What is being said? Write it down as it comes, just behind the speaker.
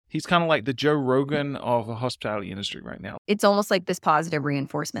He's kind of like the Joe Rogan of the hospitality industry right now. It's almost like this positive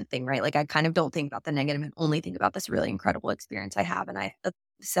reinforcement thing, right? Like I kind of don't think about the negative and only think about this really incredible experience I have. And I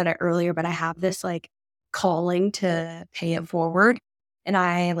said it earlier, but I have this like calling to pay it forward. And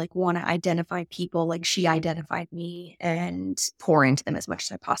I like want to identify people like she identified me and pour into them as much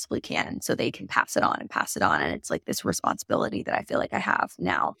as I possibly can so they can pass it on and pass it on. And it's like this responsibility that I feel like I have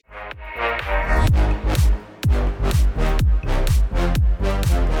now.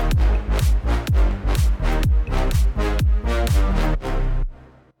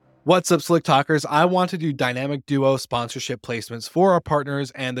 What's up, Slick Talkers? I want to do dynamic duo sponsorship placements for our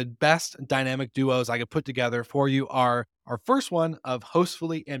partners, and the best dynamic duos I could put together for you are our first one of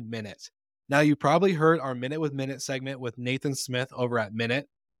Hostfully and Minute. Now, you probably heard our Minute with Minute segment with Nathan Smith over at Minute.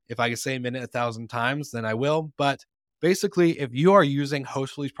 If I could say Minute 1,000 times, then I will. But basically, if you are using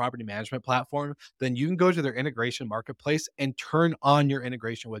Hostfully's property management platform, then you can go to their integration marketplace and turn on your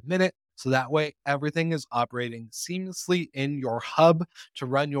integration with Minute. So that way, everything is operating seamlessly in your hub to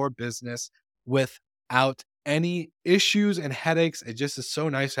run your business without any issues and headaches. It just is so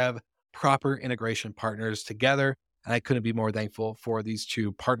nice to have proper integration partners together. And I couldn't be more thankful for these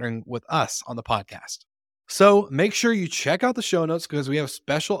two partnering with us on the podcast. So make sure you check out the show notes because we have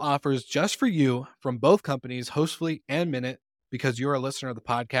special offers just for you from both companies, Hostfully and Minute, because you're a listener of the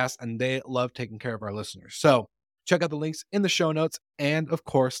podcast and they love taking care of our listeners. So check out the links in the show notes. And of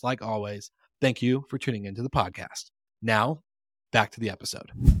course, like always, thank you for tuning into the podcast. Now, back to the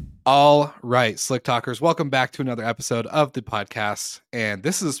episode. All right, Slick Talkers, welcome back to another episode of the podcast. And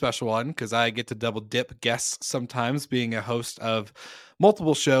this is a special one because I get to double dip guests sometimes, being a host of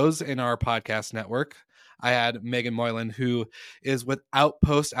multiple shows in our podcast network. I had Meaghan Moylan, who is with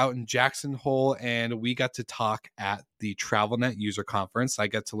Outpost out in Jackson Hole, and we got to talk at the TravelNet User Conference. I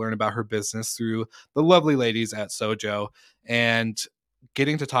got to learn about her business through the lovely ladies at Sojo, and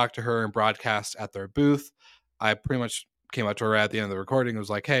getting to talk to her and broadcast at their booth. I pretty much came up to her at the end of the recording and was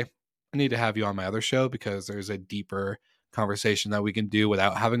like, hey, I need to have you on my other show because there's a deeper conversation that we can do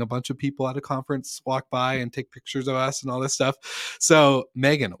without having a bunch of people at a conference walk by and take pictures of us and all this stuff. So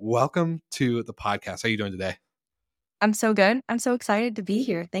Meaghan, welcome to the podcast. How are you doing today? I'm so good. I'm so excited to be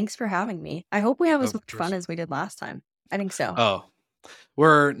here. Thanks for having me. I hope we have as much fun as we did last time. I think so. Oh,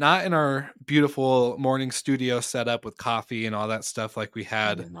 we're not in our beautiful morning studio setup with coffee and all that stuff like we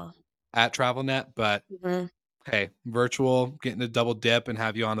had at TravelNet, but hey, virtual, getting to double dip and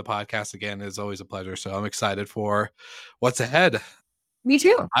have you on the podcast again is always a pleasure. So I'm excited for what's ahead. Me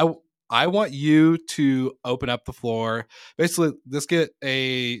too. I want you to open up the floor. Basically, let's get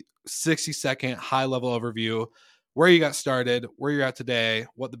a 60-second high-level overview, where you got started, where you're at today,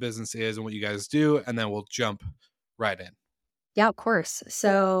 what the business is, and what you guys do, and then we'll jump right in. Yeah, of course.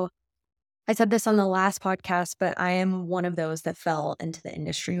 So I said this on the last podcast, but I am one of those that fell into the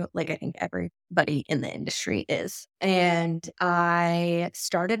industry, like I think everybody in the industry is. And I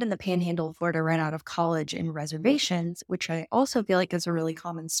started in the Panhandle of Florida right out of college in reservations, which I also feel like is a really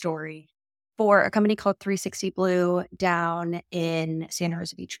common story for a company called 360 Blue down in Santa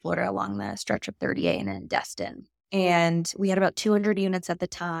Rosa Beach, Florida, along the stretch of 38 and in Destin. And we had about 200 units at the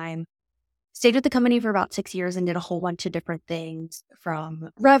time. Stayed with the company for about 6 years and did a whole bunch of different things, from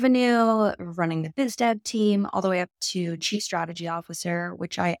revenue, running the biz dev team, all the way up to chief strategy officer,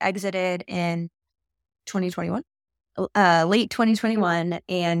 which I exited in 2021, late 2021.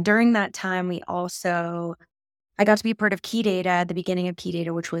 And during that time, I got to be part of Key Data at the beginning of Key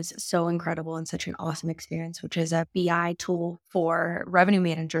Data, which was so incredible and such an awesome experience, which is a BI tool for revenue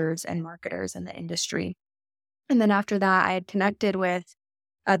managers and marketers in the industry. And then after that, I had connected with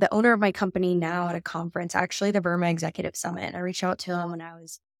the owner of my company now at a conference, actually the Burma Executive Summit. And I reached out to him when I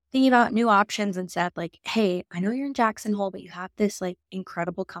was thinking about new options and said, like, hey, I know you're in Jackson Hole, but you have this like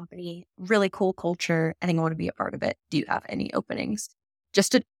incredible company, really cool culture. I think I want to be a part of it. Do you have any openings?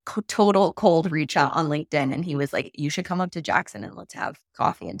 Just a total cold reach out on LinkedIn. And he was like, you should come up to Jackson and let's have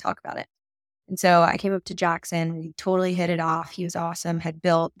coffee and talk about it. And so I came up to Jackson. We totally hit it off. He was awesome, had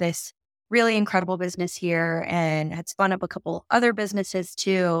built this really incredible business here and had spun up a couple other businesses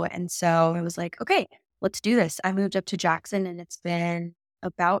too. And so it was like, okay, let's do this. I moved up to Jackson and it's been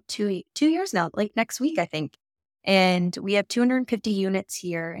about two years now, like next week, I think. And we have 250 units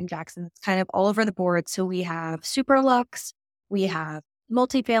here in Jackson. It's kind of all over the board. So we have super luxe, we have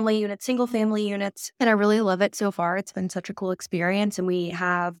multifamily units, single family units, and I really love it so far. It's been such a cool experience. And we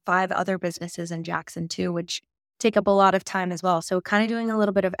have 5 other businesses in Jackson too, which take up a lot of time as well. So kind of doing a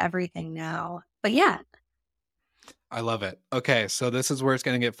little bit of everything now. But yeah. I love it. Okay, so this is where it's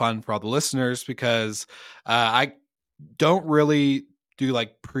going to get fun for all the listeners because I don't really do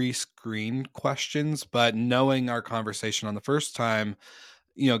like pre-screen questions, but knowing our conversation on the first time,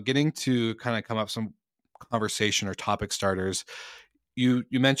 getting to kind of come up some conversation or topic starters. You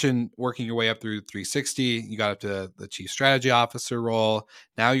mentioned working your way up through 360. You got up to the chief strategy officer role.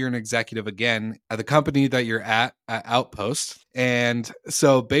 Now you're an executive again at the company that you're at Outpost. And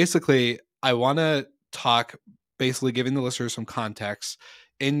so basically, I want to talk, basically giving the listeners some context.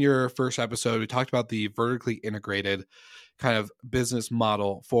 In your first episode, we talked about the vertically integrated kind of business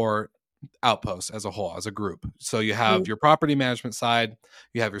model for Outposts as a whole, as a group. So you have your property management side,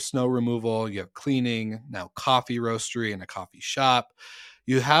 you have your snow removal, you have cleaning, now coffee roastery and a coffee shop.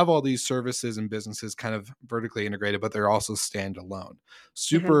 You have all these services and businesses kind of vertically integrated, but they're also standalone.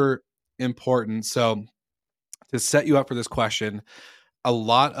 Super important. So to set you up for this question, a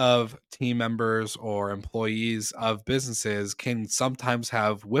lot of team members or employees of businesses can sometimes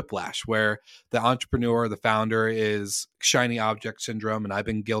have whiplash where the entrepreneur, the founder is shiny object syndrome. And I've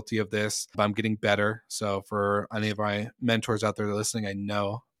been guilty of this, but I'm getting better. So for any of my mentors out there listening, I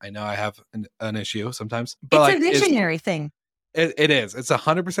know I have an issue sometimes, but It's a visionary thing. It is. It's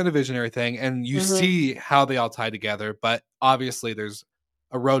 100% a visionary thing. And you see how they all tie together, but obviously there's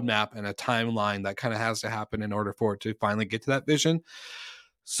a roadmap and a timeline that kind of has to happen in order for it to finally get to that vision.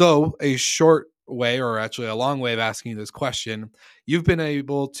 So a short way, or actually a long way of asking you this question, you've been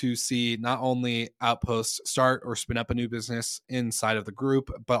able to see not only Outposts start or spin up a new business inside of the group,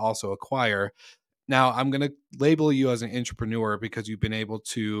 but also acquire. Now, I'm going to label you as an entrepreneur because you've been able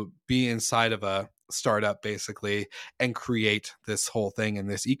to be inside of a startup basically and create this whole thing in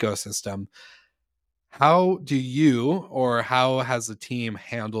this ecosystem. How do you, or how has the team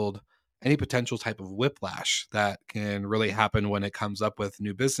handled any potential type of whiplash that can really happen when it comes up with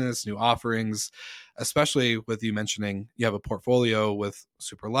new business, new offerings, especially with you mentioning you have a portfolio with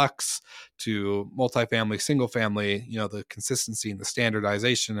super luxe to multifamily, single family, the consistency and the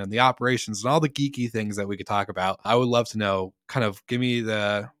standardization and the operations and all the geeky things that we could talk about. I would love to know, kind of give me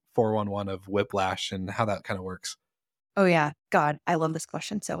the 411 of whiplash and how that kind of works. Oh, yeah. God, I love this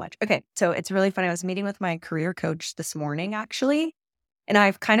question so much. Okay. So it's really funny. I was meeting with my career coach this morning, actually. And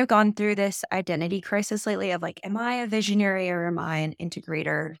I've kind of gone through this identity crisis lately of like, am I a visionary or am I an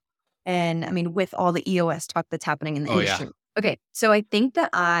integrator? And I mean, with all the EOS talk that's happening in the industry. Yeah. Okay. So I think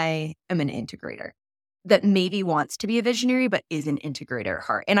that I am an integrator that maybe wants to be a visionary, but is an integrator at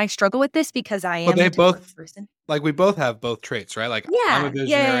heart. And I struggle with this because I am they the type of both person. Like we both have both traits, right? Like I'm a Yeah.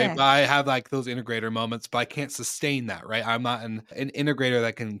 visionary, Yeah. but I have like those integrator moments, but I can't sustain that, right? I'm not an integrator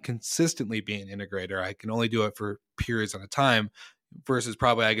that can consistently be an integrator. I can only do it for periods at a time versus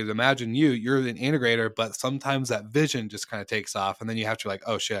probably I could imagine you're an integrator, but sometimes that vision just kind of takes off and then you have to like,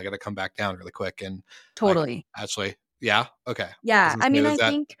 oh shit, I got to come back down really quick. And like, Totally. actually, yeah. Okay. Yeah. I mean, I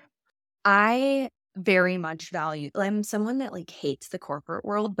that think I very much value, I'm someone that like hates the corporate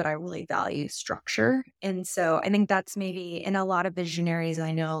world, but I really value structure. And so I think that's maybe in a lot of visionaries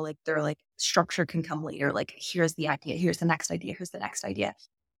I know, like they're like structure can come later. Like here's the idea, here's the next idea, here's the next idea.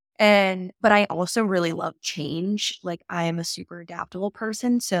 But I also really love change. Like I am a super adaptable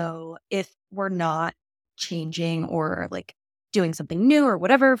person. So if we're not changing or like doing something new or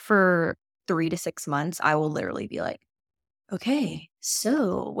whatever for 3 to 6 months, I will literally be like, okay,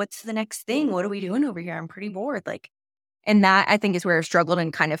 so what's the next thing? What are we doing over here? I'm pretty bored. Like, and that I think is where I've struggled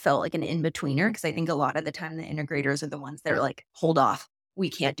and kind of felt like an in-betweener because I think a lot of the time the integrators are the ones that are like, hold off. We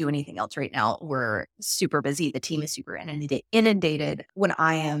can't do anything else right now. We're super busy. The team is super inundated when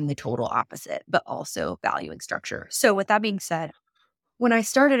I am the total opposite, but also valuing structure. So with that being said, when I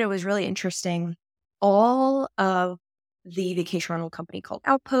started, it was really interesting. All of the vacation rental company called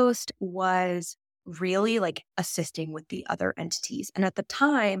Outpost was really like assisting with the other entities. And at the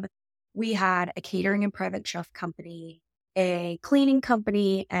time, we had a catering and private chef company, a cleaning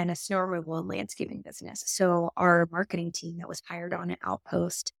company, and a snow removal and landscaping business. So our marketing team that was hired on at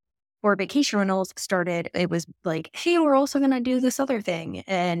Outpost for vacation rentals started, it was like, hey, we're also going to do this other thing.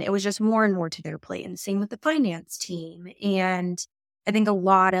 And it was just more and more to their plate. And same with the finance team. And I think a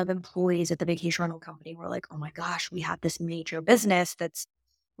lot of employees at the vacation rental company were like, oh my gosh, we have this major business that's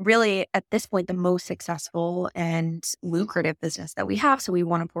really at this point the most successful and lucrative business that we have. So we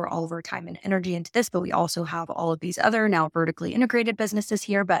want to pour all of our time and energy into this, but we also have all of these other now vertically integrated businesses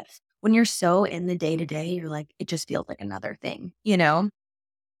here. But when you're so in the day to day, you're like, it just feels like another thing, you know?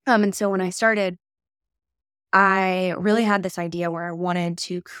 And so when I started, I really had this idea where I wanted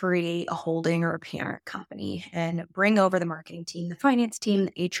to create a holding or a parent company and bring over the marketing team, the finance team,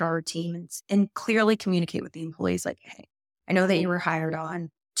 the HR team, and clearly communicate with the employees like, hey, I know that you were hired on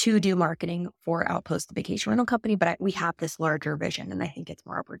to do marketing for Outpost, the vacation rental company, but we have this larger vision. And I think it's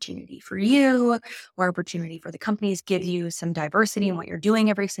more opportunity for you, more opportunity for the companies, give you some diversity in what you're doing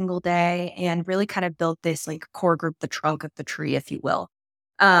every single day, and really kind of build this like core group, the trunk of the tree, if you will.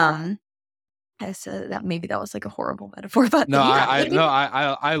 Um, so that maybe that was like a horrible metaphor, but No, yeah.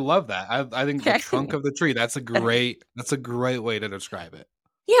 I love that. I think the Okay. trunk of the tree, that's a great way to describe it.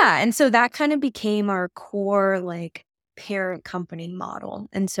 Yeah, and so that kind of became our core, like, parent company model,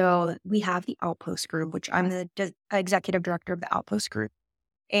 and so we have the Outpost Group, which I'm the executive director of the Outpost Group,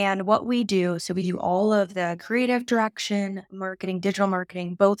 and what we do so we do all of the creative direction, marketing, digital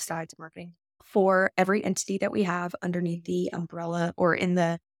marketing, both sides of marketing for every entity that we have underneath the umbrella or in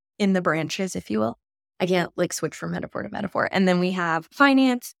the branches, if you will. I can't, like, switch from metaphor to metaphor, and then we have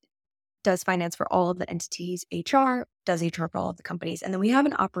finance, does finance for all of the entities, HR does HR for all of the companies. And then we have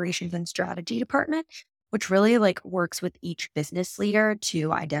an operations and strategy department, which really like works with each business leader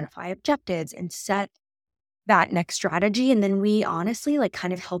to identify objectives and set that next strategy. And then we honestly like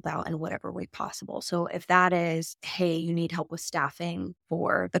kind of help out in whatever way possible. So if that is, hey, you need help with staffing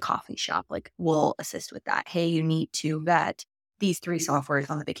for the coffee shop, like we'll assist with that. Hey, you need to vet these 3 softwares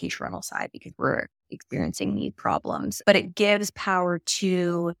on the vacation rental side because we're experiencing need problems. But it gives power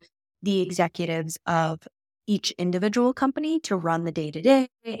to the executives of each individual company to run the day to day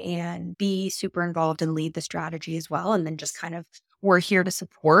and be super involved and lead the strategy as well. And then just kind of, we're here to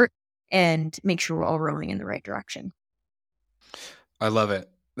support and make sure we're all rowing in the right direction. I love it.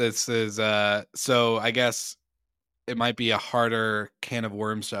 This is so I guess it might be a harder can of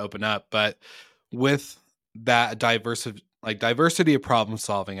worms to open up, but with that diversity of problem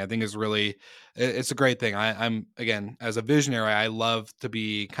solving, I think is really it's a great thing. I'm again as a visionary, I love to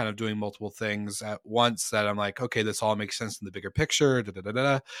be kind of doing multiple things at once that I'm like, okay, this all makes sense in the bigger picture. Da, da, da, da,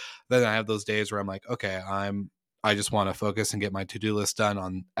 da. Then I have those days where I'm like, okay, I just want to focus and get my to-do list done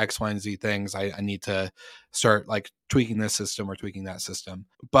on X, Y, and Z things. I need to start like tweaking this system or tweaking that system.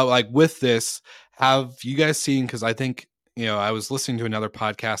 But like with this, have you guys seen, because I think, I was listening to another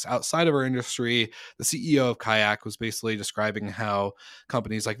podcast outside of our industry. The CEO of Kayak was basically describing how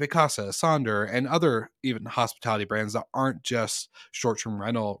companies like Vacasa, Sonder, and other even hospitality brands that aren't just short-term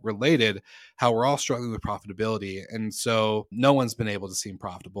rental related, how we're all struggling with profitability. And so no one's been able to seem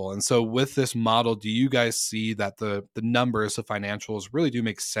profitable. And so with this model, do you guys see that the numbers, the financials really do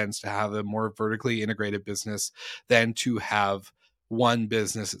make sense to have a more vertically integrated business than to have one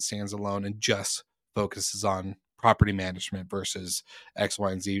business that stands alone and just focuses on property management versus X,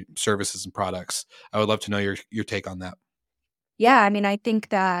 Y, and Z services and products? I would love to know your take on that. Yeah, I mean, I think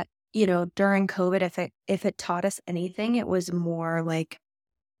that, during COVID, if it taught us anything, it was more like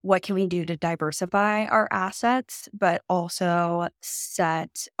what can we do to diversify our assets, but also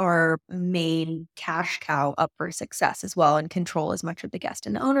set our main cash cow up for success as well and control as much of the guest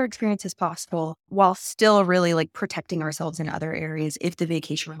and the owner experience as possible while still really like protecting ourselves in other areas. If the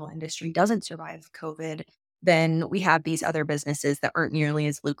vacation rental industry doesn't survive COVID, then we have these other businesses that aren't nearly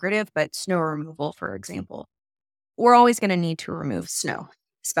as lucrative, but snow removal, for example. We're always going to need to remove snow,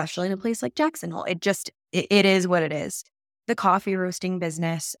 especially in a place like Jacksonville. It is what it is. The coffee roasting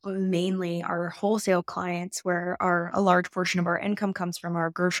business, mainly our wholesale clients, where a large portion of our income comes from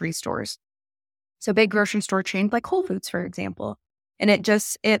our grocery stores. So big grocery store chains like Whole Foods, for example. And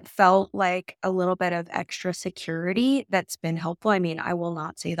it felt like a little bit of extra security that's been helpful. I mean, I will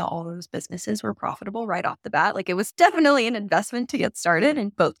not say that all those businesses were profitable right off the bat. Like it was definitely an investment to get started in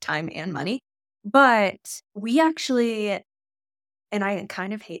both time and money. But we actually, and I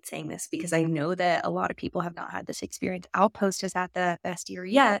kind of hate saying this because I know that a lot of people have not had this experience. Outpost has had the best year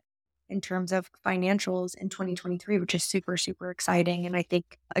yet in terms of financials in 2023, which is super, super exciting. And I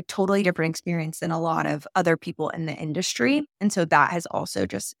think a totally different experience than a lot of other people in the industry. And so that has also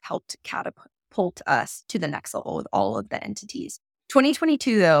just helped catapult us to the next level with all of the entities.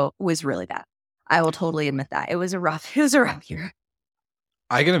 2022, though, was really bad. I will totally admit that. It was a rough year.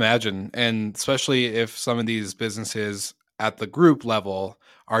 I can imagine. And especially if some of these businesses at the group level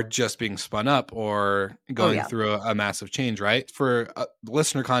are just being spun up or Oh, going yeah. through a massive change, right? For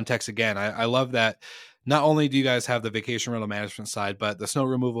listener context, again, I love that not only do you guys have the vacation rental management side, but the snow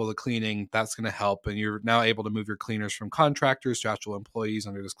removal, the cleaning, that's going to help. And you're now able to move your cleaners from contractors to actual employees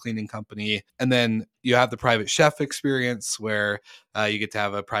under this cleaning company. And then you have the private chef experience where you get to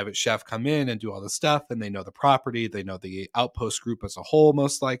have a private chef come in and do all the stuff, and they know the property, they know the Outpost group as a whole,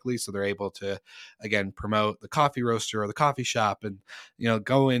 most likely. So they're able to, again, promote the coffee roaster or the coffee shop and,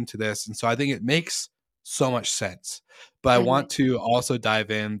 go into this. And so I think it makes so much sense. But I Mhm. want to also dive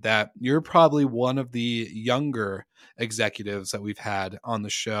in that you're probably one of the younger executives that we've had on the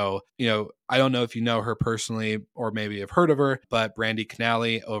show. I don't know if you know her personally or maybe have heard of her, but Brandy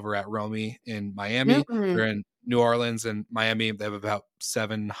Canali over at Romy in Miami. Mhm. They're in New Orleans and Miami. They have about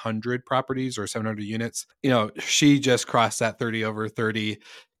 700 properties or 700 units. She just crossed that 30 over 30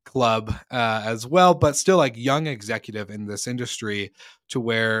 club as well, but still like young executive in this industry, to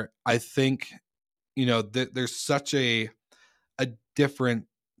where I think, there's such a different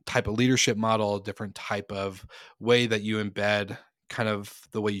type of leadership model, a different type of way that you embed kind of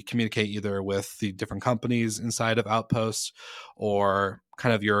the way you communicate either with the different companies inside of Outposts or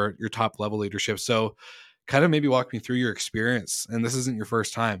kind of your top level leadership. So kind of maybe walk me through your experience. And this isn't your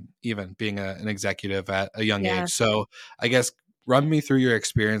first time even being an executive at a young Yeah. age. So I guess run me through your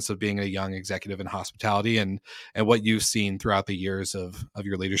experience of being a young executive in hospitality and what you've seen throughout the years of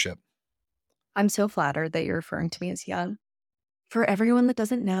your leadership. I'm so flattered that you're referring to me as young. For everyone that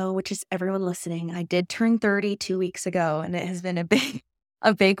doesn't know, which is everyone listening, I did turn 30 2 weeks ago, and it has been a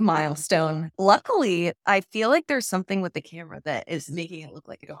big milestone. Luckily, I feel like there's something with the camera that is making it look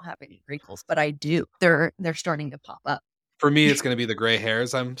like I don't have any wrinkles, but I do. They're starting to pop up. For me, it's going to be the gray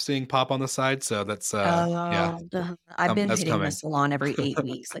hairs I'm seeing pop on the side. So that's, yeah, I've been that's hitting the coming. salon every 8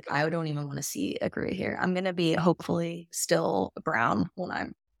 weeks. Like, I don't even want to see a gray hair. I'm going to be hopefully still brown when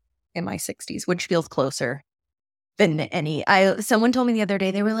I'm in my 60s, which feels closer than any. Someone told me the other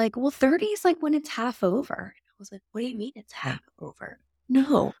day, they were like, well, 30 is like when it's half over. I was like, what do you mean it's half over?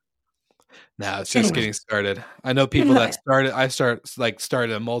 No. No, it's just Anyway. getting started. I know people that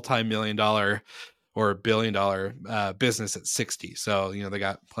started a multi-million-dollar or billion-dollar business at 60. So, they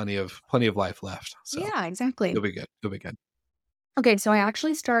got plenty of life left. So Yeah, exactly. you'll be good. You'll be good. Okay, so I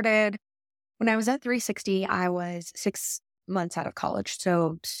actually started when I was at 360. I was 6 months out of college.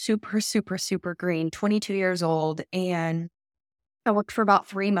 So super, super, super green, 22 years old. And I worked for about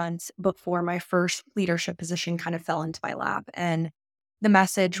 3 months before my first leadership position kind of fell into my lap. And the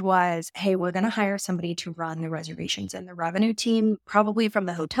message was, hey, we're going to hire somebody to run the reservations and the revenue team, probably from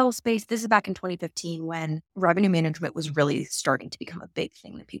the hotel space. This is back in 2015 when revenue management was really starting to become a big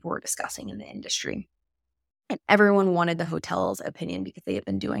thing that people were discussing in the industry. And everyone wanted the hotel's opinion because they had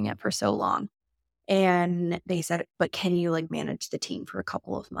been doing it for so long. And they said, but can you like manage the team for a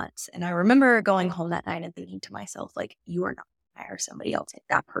couple of months? And I remember going home that night and thinking to myself, like, you are not going to hire somebody else.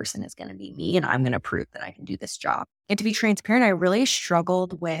 That person is going to be me, and I'm going to prove that I can do this job. And to be transparent, I really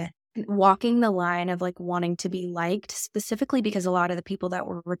struggled with walking the line of like wanting to be liked, specifically because a lot of the people that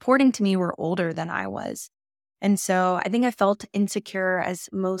were reporting to me were older than I was. And so I think I felt insecure, as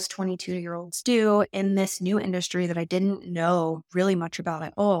most 22-year-olds do, in this new industry that I didn't know really much about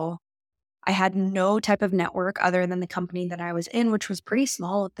at all. I had no type of network other than the company that I was in, which was pretty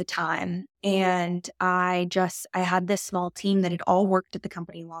small at the time. And I had this small team that had all worked at the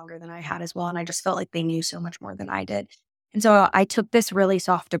company longer than I had as well. And I just felt like they knew so much more than I did. And so I took this really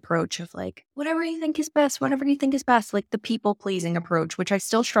soft approach of like, whatever you think is best, like the people pleasing approach, which I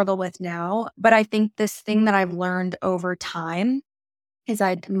still struggle with now. But I think this thing that I've learned over time is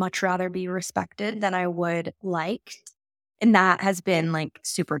I'd much rather be respected than I would liked. And that has been like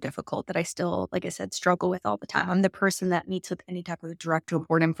super difficult, that I still, like I said, struggle with all the time. I'm the person that meets with any type of direct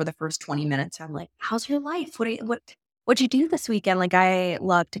report, and for the first 20 minutes, I'm like, how's your life? What'd you do this weekend? Like, I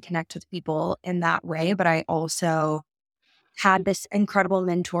love to connect with people in that way, but I also had this incredible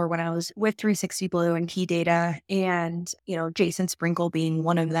mentor when I was with 360 Blue and Key Data, and, Jason Sprinkle being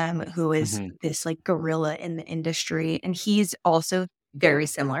one of them, who is this like gorilla in the industry. And he's also very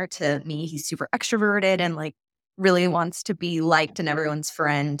similar to me. He's super extroverted and like really wants to be liked and everyone's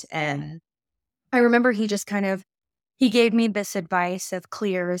friend. And I remember he gave me this advice of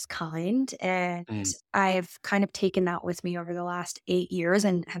clear is kind. And I've kind of taken that with me over the last 8 years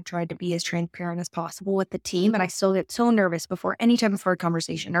and have tried to be as transparent as possible with the team. And I still get so nervous before any type of hard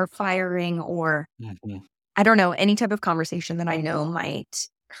conversation or firing or I don't know, any type of conversation that I know might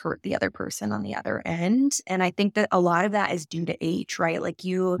hurt the other person on the other end. And I think that a lot of that is due to age, right? Like,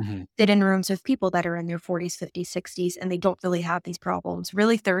 you sit in rooms with people that are in their 40s, 50s, 60s, and they don't really have these problems,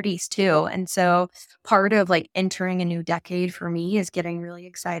 really 30s too. And so part of like entering a new decade for me is getting really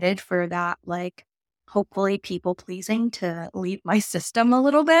excited for that, like, hopefully people pleasing to leave my system a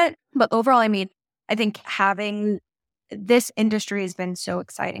little bit. But overall, I mean, I think having this industry has been so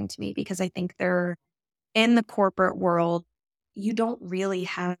exciting to me because I think in the corporate world, you don't really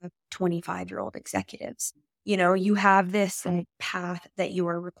have 25-year-old executives. You have this like path that you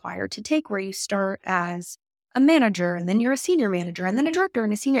are required to take where you start as a manager, and then you're a senior manager, and then a director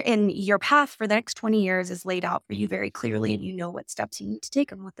and a senior. And your path for the next 20 years is laid out for you very clearly, and you know what steps you need to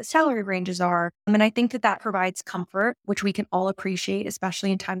take and what the salary ranges are. And I think that provides comfort, which we can all appreciate,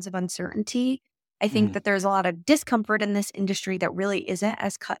 especially in times of uncertainty. I think that there's a lot of discomfort in this industry that really isn't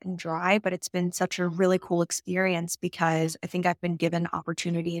as cut and dry, but it's been such a really cool experience because I think I've been given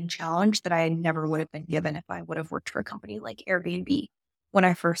opportunity and challenge that I never would have been given if I would have worked for a company like Airbnb. when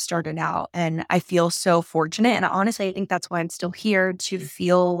I first started out. And I feel so fortunate. And honestly, I think that's why I'm still here, to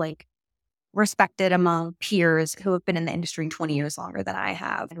feel like respected among peers who have been in the industry 20 years longer than I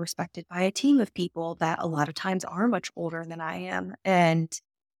have, and respected by a team of people that a lot of times are much older than I am. And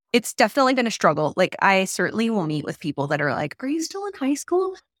it's definitely been a struggle. Like, I certainly will meet with people that are like, "Are you still in high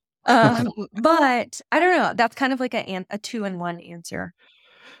school?" But I don't know. That's kind of like a two-in-one answer.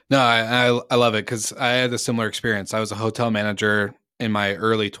 No, I love it because I had a similar experience. I was a hotel manager in my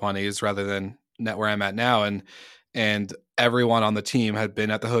early 20s rather than where I'm at now, and everyone on the team had been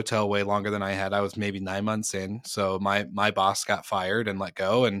at the hotel way longer than I had. I was maybe 9 months in, so my boss got fired and let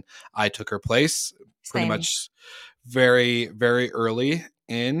go, and I took her place pretty Same. much very very early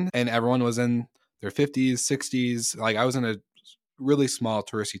in, and everyone was in their 50s, 60s. Like, I was in a really small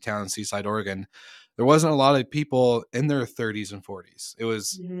touristy town in Seaside, Oregon. There wasn't a lot of people in their 30s and 40s. It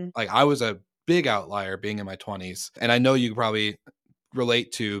was Mhm. like I was a big outlier being in my 20s. And I know you probably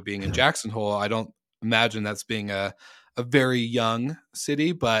relate to being in Jackson Hole. I don't imagine that's being a very young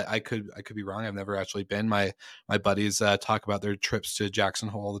city, but I could be wrong. I've never actually been. My buddies talk about their trips to Jackson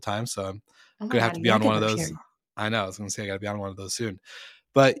Hole all the time, so I'm Oh my gonna have God, to you be gotta on get one of there those. soon. I know. I was gonna say I got to be on one of those soon.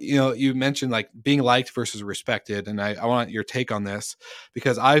 But you mentioned like being liked versus respected, and I want your take on this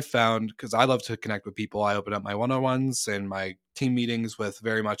because I've found, because I love to connect with people, I open up my one-on-ones and my team meetings with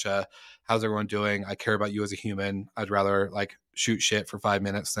very much a how's everyone doing? I care about you as a human. I'd rather like shoot shit for 5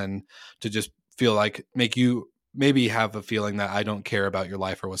 minutes than to just feel like make you maybe have a feeling that I don't care about your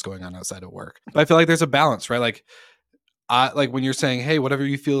life or what's going on outside of work. But I feel like there's a balance, right? Like when you're saying, hey, whatever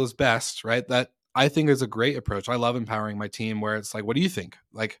you feel is best, right? That I think is a great approach. I love empowering my team where it's like, what do you think?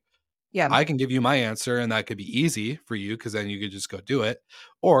 Like, Yeah. I can give you my answer and that could be easy for you because then you could just go do it.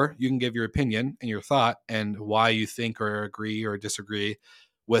 Or you can give your opinion and your thought and why you think or agree or disagree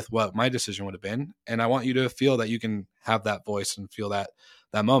with what my decision would have been. And I want you to feel that you can have that voice and feel that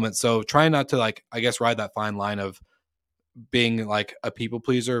moment. So try not to, like, I guess, ride that fine line of being like a people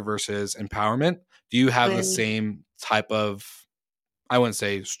pleaser versus empowerment. Do you have the When same type of, I wouldn't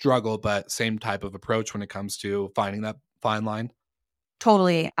say struggle, but same type of approach when it comes to finding that fine line?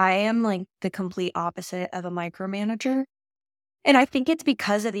 Totally. I am like the complete opposite of a micromanager. And I think it's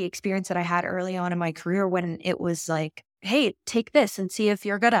because of the experience that I had early on in my career, when it was like, hey, take this and see if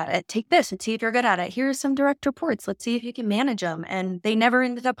you're good at it. Take this and see if you're good at it. Here's some direct reports. Let's see if you can manage them. And they never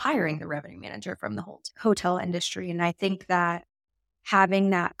ended up hiring the revenue manager from the whole hotel industry. And I think that having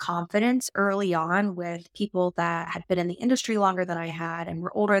that confidence early on with people that had been in the industry longer than I had and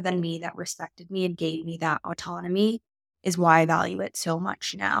were older than me, that respected me and gave me that autonomy, is why I value it so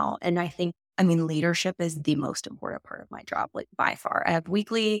much now. And I think, I mean, leadership is the most important part of my job, like by far. I have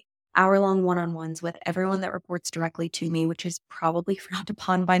weekly, hour-long one-on-ones with everyone that reports directly to me, which is probably frowned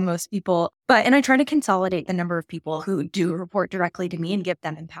upon by most people. And I try to consolidate the number of people who do report directly to me and give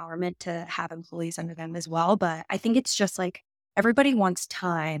them empowerment to have employees under them as well. But I think it's just like, everybody wants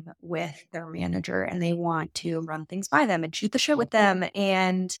time with their manager and they want to run things by them and shoot the shit with them.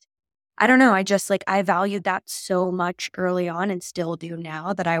 And I don't know, I just like, I valued that so much early on and still do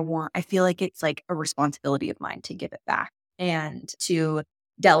now, that I feel like it's like a responsibility of mine to give it back and to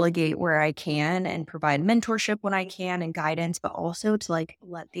delegate where I can and provide mentorship when I can and guidance, but also to like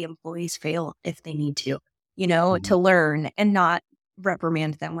let the employees fail if they need to, Mhm. to learn and not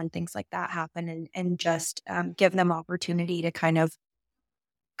reprimand them when things like that happen, and just give them opportunity to kind of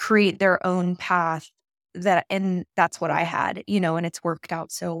create their own path. And that's what I had, and it's worked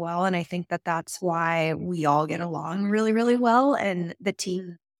out so well. And I think that that's why we all get along really, really well. And the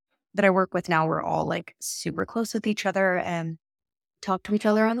team that I work with now, we're all like super close with each other and talk to each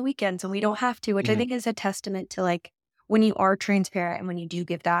other on the weekends, and we don't have to, which I Mhm. think is a testament to like when you are transparent and when you do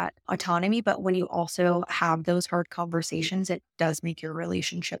give that autonomy, but when you also have those hard conversations, it does make your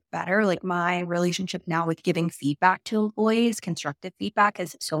relationship better. Like, my relationship now with giving feedback to employees, constructive feedback,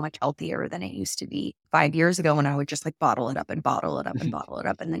 is so much healthier than it used to be 5 years ago, when I would just like bottle it up and bottle it up and bottle it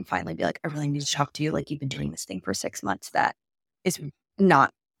up. And then finally be like, I really need to talk to you. Like, you've been doing this thing for 6 months that is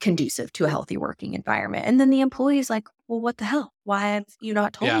not conducive to a healthy working environment. And then the employee's like, well, what the hell? Why have you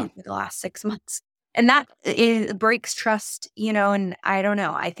not told Yeah. me for the last 6 months? And that breaks trust, and I don't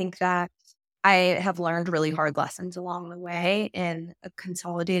know. I think that I have learned really hard lessons along the way in a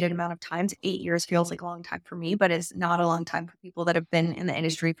consolidated amount of times. 8 years feels like a long time for me, but it's not a long time for people that have been in the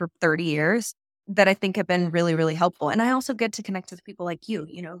industry for 30 years, that I think have been really, really helpful. And I also get to connect with people like you,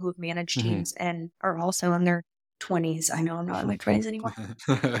 who have managed Mhm. teams and are also in their 20s. I know I'm not in my 20s anymore.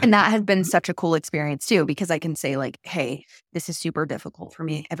 And that has been such a cool experience too, because I can say like, hey, this is super difficult for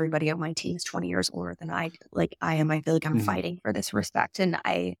me. Everybody on my team is 20 years older than I am. I feel like I'm Mhm. fighting for this respect. And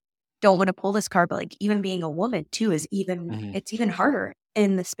I don't want to pull this card, but like, even being a woman too is Mhm. it's even harder.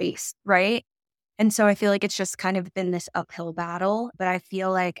 in the space, right? And so I feel like it's just kind of been this uphill battle, but I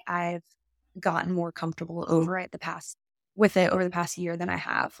feel like I've gotten more comfortable over it over the past year than I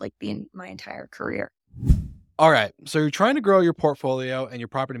have like my entire career. All right. So you're trying to grow your portfolio and your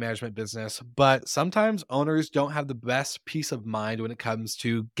property management business, but sometimes owners don't have the best peace of mind when it comes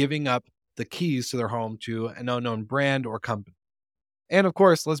to giving up the keys to their home to an unknown brand or company. And of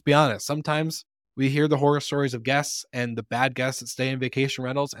course, let's be honest, sometimes we hear the horror stories of guests and the bad guests that stay in vacation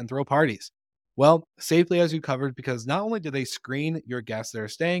rentals and throw parties. Well, Safely has you covered because not only do they screen your guests that are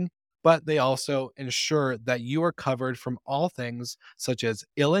staying, but they also ensure that you are covered from all things such as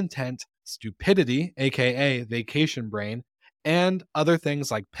ill intent, stupidity, aka vacation brain, and other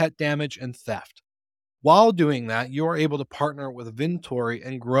things like pet damage and theft. While doing that, you are able to partner with Vintory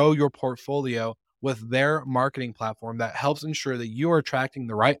and grow your portfolio with their marketing platform that helps ensure that you are attracting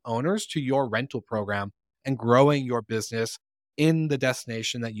the right owners to your rental program and growing your business in the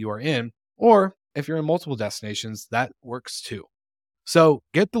destination that you are in. Or if you're in multiple destinations, that works too. So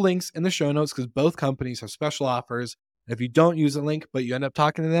get the links in the show notes because both companies have special offers. And if you don't use a link, but you end up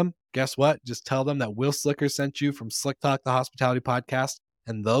talking to them, guess what? Just tell them that Will Slicker sent you from Slick Talk, the hospitality podcast,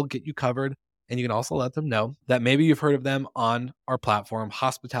 and they'll get you covered. And you can also let them know that maybe you've heard of them on our platform,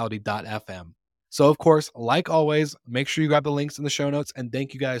 hospitality.fm. So, of course, like always, make sure you grab the links in the show notes. And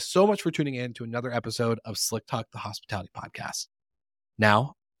thank you guys so much for tuning in to another episode of Slick Talk, the hospitality podcast.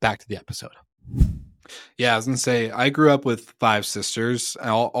 Now, back to the episode. Yeah, I was gonna say I grew up with five sisters,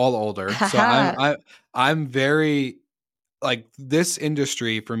 all older. So I'm very like this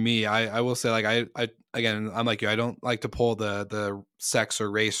industry for me. I will say like I again I'm like you. I don't like to pull the sex or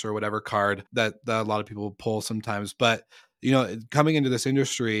race or whatever card that a lot of people pull sometimes. But coming into this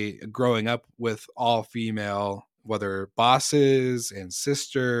industry, growing up with all female, whether bosses and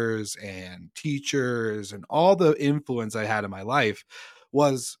sisters and teachers and all the influence I had in my life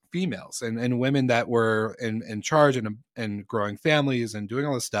was females and women that were in charge and growing families and doing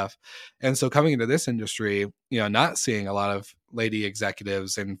all this stuff. And so coming into this industry, not seeing a lot of lady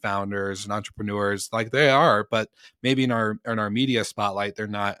executives and founders and entrepreneurs like they are, but maybe in our media spotlight, they're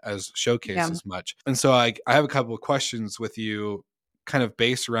not as showcased as much. And so I have a couple of questions with you kind of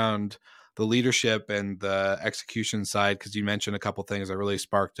based around the leadership and the execution side, because you mentioned a couple things that really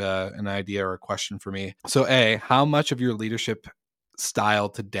sparked an idea or a question for me. So how much of your leadership style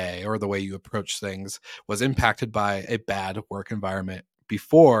today or the way you approach things was impacted by a bad work environment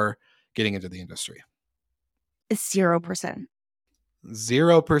before getting into the industry? 0%.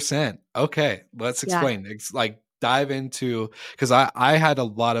 0%. Okay, let's explain. It's like dive into, because I had a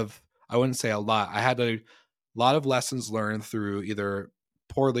lot of, I wouldn't say a lot, I had a lot of lessons learned through either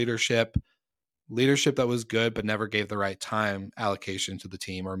poor leadership that was good but never gave the right time allocation to the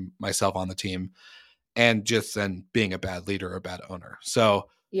team or myself on the team, and just then being a bad leader or a bad owner. So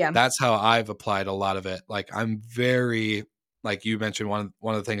that's how I've applied a lot of it. Like I'm very, like you mentioned, one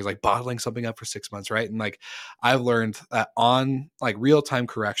of the things like bottling something up for 6 months, right? And like I've learned that on like real time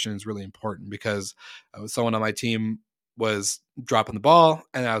correction is really important, because someone on my team was dropping the ball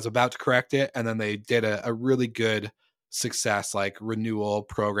and I was about to correct it, and then they did a really good success like renewal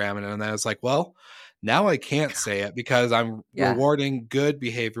program, and then I was like, well, now I can't say it because I'm rewarding good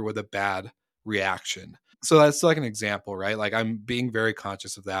behavior with a bad reaction. So that's like an example, right? Like I'm being very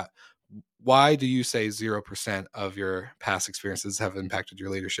conscious of that. Why do you say 0% of your past experiences have impacted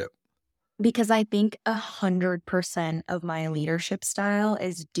your leadership? Because I think 100% of my leadership style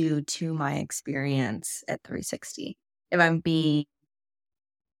is due to my experience at 360. If I'm being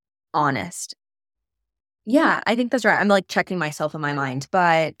honest. Yeah, I think that's right. I'm like checking myself in my mind,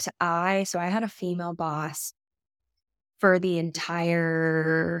 but I had a female boss for the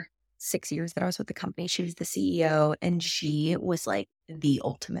entire 6 years that I was with the company. She was the CEO, and she was like the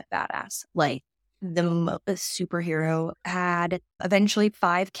ultimate badass, like the superhero. Had eventually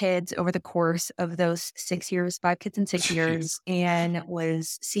 5 kids over the course of those 6 years, 5 kids in 6 years, and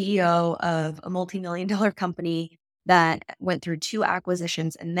was CEO of a multi-million-dollar company that went through 2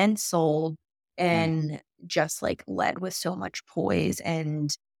 acquisitions and then sold, and just like led with so much poise.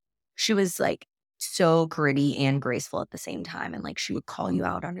 And she was like so gritty and graceful at the same time. And like she would call you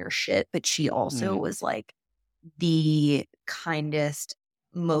out on your shit, but she also was like the kindest,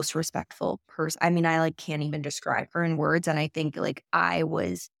 most respectful person. I mean, I like can't even describe her in words. And I think like I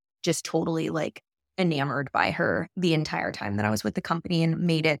was just totally like enamored by her the entire time that I was with the company, and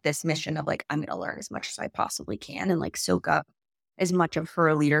made it this mission of like, I'm going to learn as much as I possibly can and like soak up as much of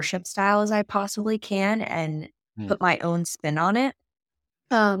her leadership style as I possibly can and put my own spin on it.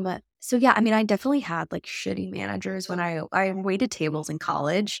 So yeah, I mean, I definitely had like shitty managers when I waited tables in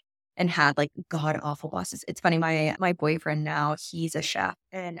college. and had like god awful bosses. It's funny, my boyfriend now, he's a chef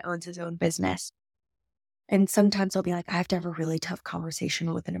and owns his own business. And sometimes I'll be like, I have to have a really tough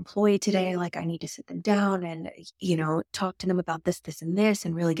conversation with an employee today. Like, I need to sit them down and, talk to them about this, this, and this,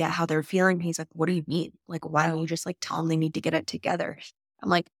 and really get how they're feeling. And he's like, what do you mean? Like, why don't you just like tell them they need to get it together? I'm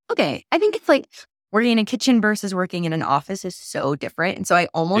like, okay, I think it's like working in a kitchen versus working in an office is so different. And so I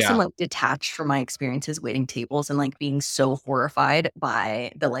almost am Yeah. like detached from my experiences waiting tables and like being so horrified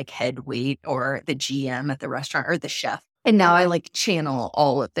by the like head wait or the GM at the restaurant or the chef. And now I like channel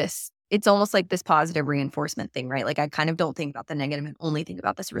all of this. It's almost like this positive reinforcement thing, right? Like I kind of don't think about the negative and only think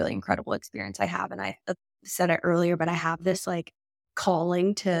about this really incredible experience I have. And I said it earlier, but I have this like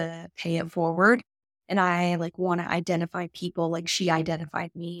calling to pay it forward. And I like want to identify people like she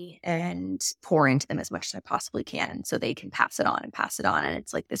identified me and pour into them as much as I possibly can so they can pass it on and pass it on. And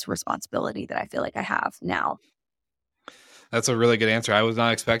it's like this responsibility that I feel like I have now. That's a really good answer. I was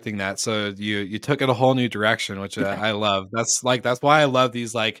not expecting that. So you took it a whole new direction, which I love. That's why I love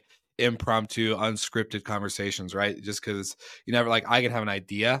these like impromptu, unscripted conversations, right? Just because you never like I can have an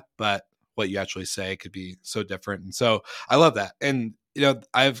idea, but what you actually say could be so different. And so I love that. And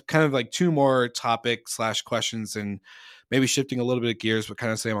I have kind of like two more topic / questions, and maybe shifting a little bit of gears, but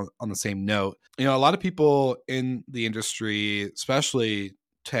kind of same on the same note. A lot of people in the industry, especially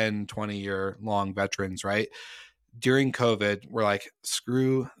 10, 20-year long veterans, right? During COVID, we're like,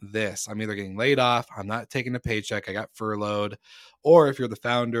 screw this. I'm either getting laid off, I'm not taking a paycheck, I got furloughed. Or if you're the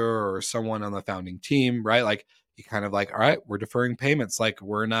founder or someone on the founding team, right? Like you kind of like, all right, we're deferring payments. Like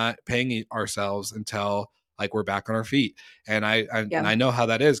we're not paying ourselves until like we're back on our feet. And I know how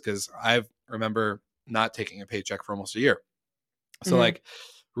that is because I remember not taking a paycheck for almost a year. So like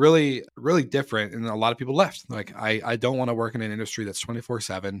really, really different. And a lot of people left. Like, I don't want to work in an industry that's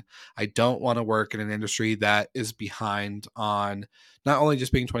 24/7. I don't want to work in an industry that is behind on not only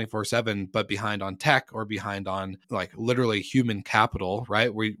just being 24/7, but behind on tech or behind on like literally human capital,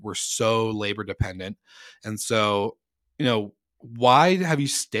 right? We're so labor dependent. And so, why have you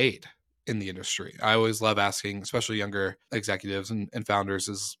stayed in the industry? I always love asking, especially younger executives and founders,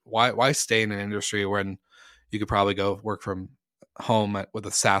 is why stay in an industry when you could probably go work from home with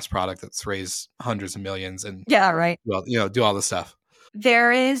a SaaS product that's raised hundreds of millions and Yeah, right. do all this stuff.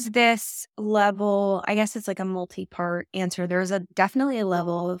 There is this level, I guess it's like a multi-part answer. There's definitely a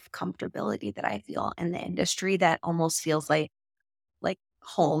level of comfortability that I feel in the industry that almost feels like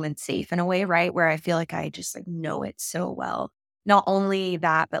home and safe in a way, right? Where I feel like I just like know it so well. Not only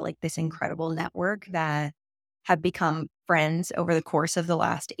that, but like this incredible network that have become friends over the course of the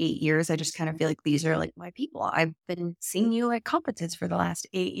last 8 years. I just kind of feel like these are like my people. I've been seeing you at conferences for the last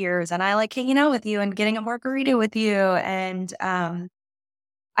 8 years and I like hanging out with you and getting a margarita with you. And I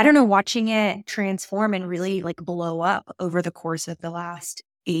don't know, watching it transform and really like blow up over the course of the last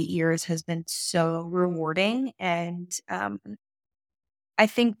 8 years has been so rewarding. And I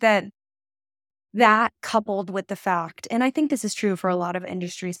think that coupled with the fact, and I think this is true for a lot of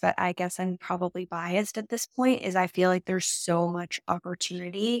industries, but I guess I'm probably biased at this point, is I feel like there's so much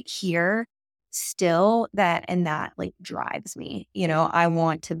opportunity here still and that like drives me. I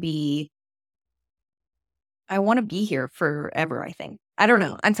want to be here forever, I think. I don't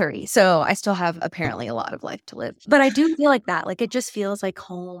know. I'm 30. So I still have apparently a lot of life to live. But I do feel like that. Like it just feels like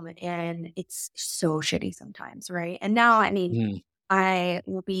home and it's so shitty sometimes, right? And now, I mean, Mhm. I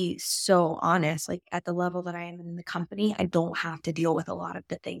will be so honest, like at the level that I am in the company, I don't have to deal with a lot of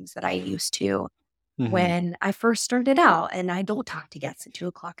the things that I used to Mhm. when I first started out. And I don't talk to guests at 2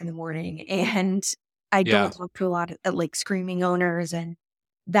 o'clock in the morning. And I Yeah. don't talk to a lot of like screaming owners. And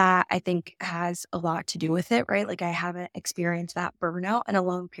that I think has a lot to do with it, right? Like I haven't experienced that burnout in a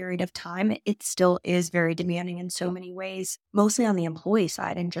long period of time. It still is very demanding in so many ways, mostly on the employee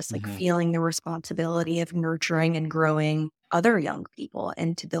side and just like Mhm. feeling the responsibility of nurturing and growing other young people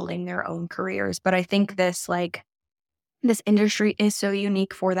into building their own careers. But I think this industry is so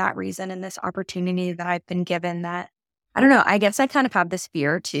unique for that reason and this opportunity that I've been given that I don't know. I guess I kind of have this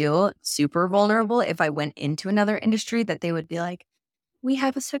fear too, super vulnerable if I went into another industry that they would be like, we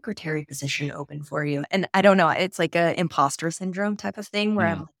have a secretary position open for you. And I don't know, it's like a imposter syndrome type of thing where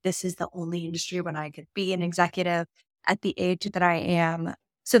I'm Mhm. like, this is the only industry when I could be an executive at the age that I am.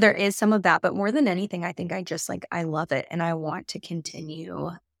 So there is some of that, but more than anything, I think I just like, I love it and I want to continue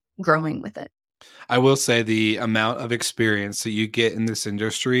growing with it. I will say the amount of experience that you get in this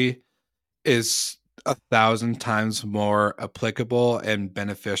industry is 1,000 times more applicable and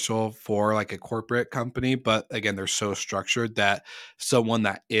beneficial for like a corporate company. But again, they're so structured that someone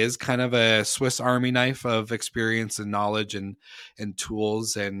that is kind of a Swiss Army knife of experience and knowledge and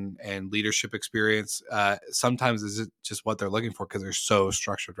tools and leadership experience, sometimes is just what they're looking for because they're so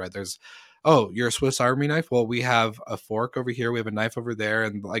structured, right? There's, oh, you're a Swiss Army knife. Well, we have a fork over here, we have a knife over there,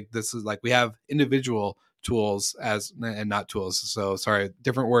 and like this is like we have individual tools as and not tools, so sorry,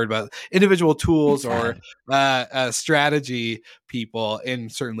 different word, but individual tools or strategy people in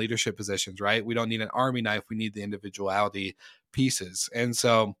certain leadership positions, right? We don't need an army knife, we need the individuality pieces. And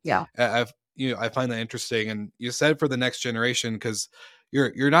so Yeah. I find that interesting. And you said for the next generation, because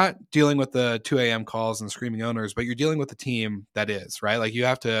you're not dealing with the 2 a.m. calls and screaming owners, but you're dealing with a team that is, right? Like you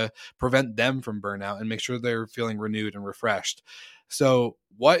have to prevent them from burnout and make sure they're feeling renewed and refreshed. So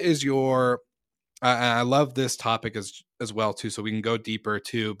what is your I love this topic as well too, so we can go deeper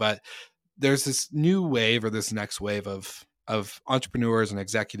too. But there's this new wave or this next wave of entrepreneurs and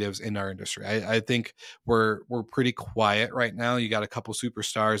executives in our industry. I think we're pretty quiet right now. You got a couple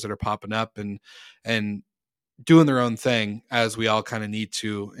superstars that are popping up and doing their own thing, as we all kind of need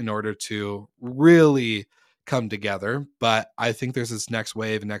to in order to really come together. But I think there's this next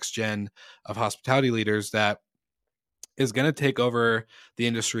wave, next gen of hospitality leaders that is going to take over the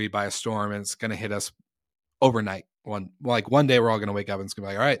industry by a storm, and it's going to hit us overnight. One day we're all going to wake up and it's going to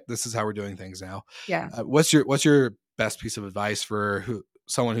be like, all right, this is how we're doing things now. Yeah. What's your best piece of advice for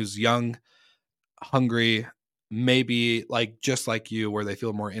someone who's young, hungry, maybe like just like you, where they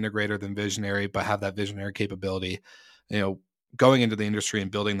feel more integrator than visionary, but have that visionary capability, going into the industry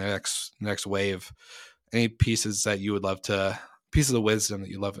and building the next wave? Any pieces that you would love to, pieces of wisdom that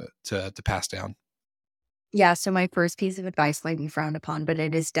you love to pass down? Yeah. So my first piece of advice might be frowned upon, but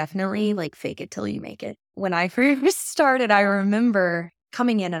it is definitely like fake it till you make it. When I first started, I remember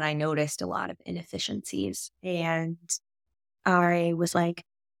coming in and I noticed a lot of inefficiencies. And I was like,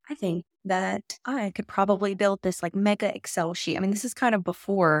 I think that I could probably build this like mega Excel sheet. I mean, this is kind of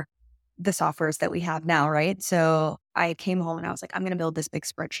before the softwares that we have now, right? So I came home and I was like, I'm going to build this big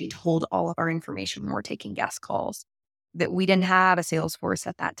spreadsheet, hold all of our information when we're taking guest calls. That we didn't have a Salesforce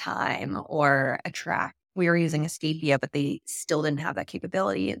at that time or a track. We were using Escapia, but they still didn't have that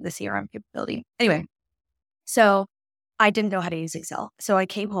capability, the CRM capability. Anyway, so I didn't know how to use Excel. So I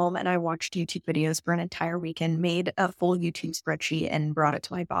came home and I watched YouTube videos for an entire weekend, made a full YouTube spreadsheet and brought it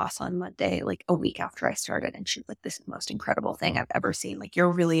to my boss on Monday, like a week after I started. And she was like, this is the most incredible thing I've ever seen. Like, you're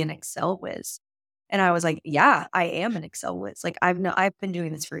really an Excel whiz. And I was like, yeah, I am an Excel whiz. Like I've been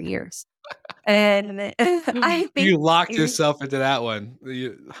doing this for years. And I think You locked yourself into that one.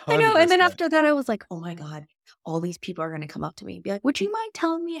 You I know. And then 100%. after that, I was like, oh my God, all these people are going to come up to me and be like, would you mind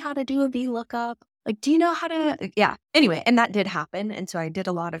telling me how to do a VLOOKUP? Like, do you know how to? Yeah. Anyway, and that did happen. And so I did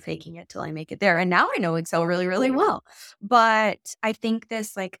a lot of faking it till I make it there. And now I know Excel really, really well. But I think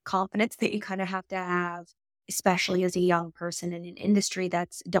this like confidence that you kind of have to have, especially as a young person in an industry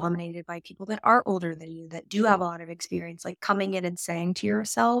that's dominated by people that are older than you, that do have a lot of experience, like coming in and saying to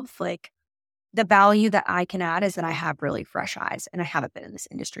yourself, like, the value that I can add is that I have really fresh eyes and I haven't been in this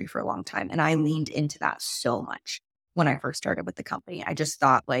industry for a long time. And I leaned into that so much when I first started with the company. I just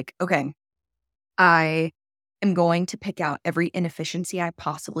thought like, okay, I am going to pick out every inefficiency I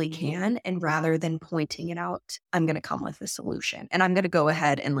possibly can. And rather than pointing it out, I'm going to come with a solution and I'm going to go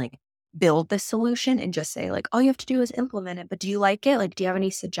ahead and like build this solution and just say like, all you have to do is implement it. But do you like it? Like, do you have any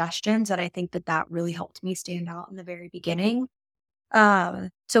suggestions? And I think that really helped me stand out in the very beginning.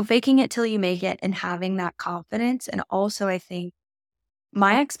 So faking it till you make it and having that confidence. And also I think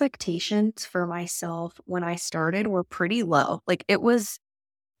my expectations for myself when I started were pretty low. Like it was,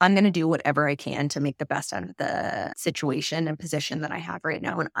 I'm going to do whatever I can to make the best out of the situation and position that I have right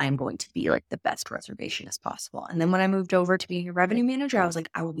now. And I'm going to be like the best reservation as possible. And then when I moved over to being a revenue manager, I was like,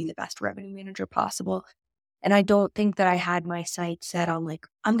 I will be the best revenue manager possible. And I don't think that I had my sights set on like,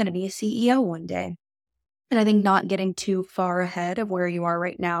 I'm going to be a CEO one day. And I think not getting too far ahead of where you are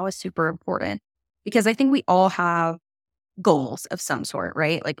right now is super important because I think we all have goals of some sort,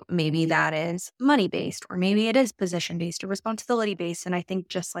 right? Like maybe that is money based, or maybe it is position based or responsibility based. And I think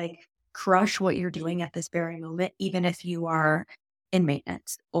just like crush what you're doing at this very moment, even if you are in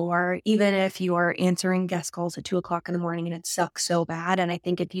maintenance or even if you are answering guest calls at 2:00 in the morning and it sucks so bad. And I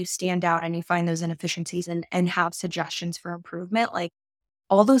think if you stand out and you find those inefficiencies and have suggestions for improvement, like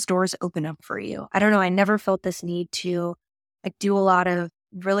all those doors open up for you. I don't know. I never felt this need to like do a lot of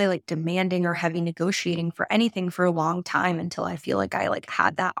really like demanding or heavy negotiating for anything for a long time until I feel like I like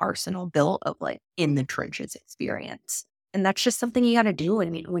had that arsenal built of like in the trenches experience. And that's just something you got to do. I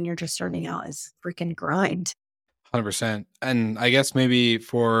mean, when you're just starting out is freaking grind. 100%. And I guess maybe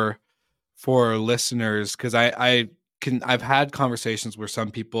for for listeners, because I've had conversations where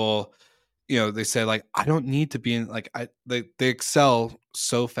some people, they say like, I don't need to be in, like, they excel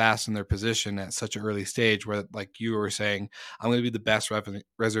so fast in their position at such an early stage where, like you were saying, I'm going to be the best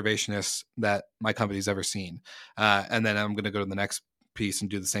reservationist that my company's ever seen. And then I'm going to go to the next piece and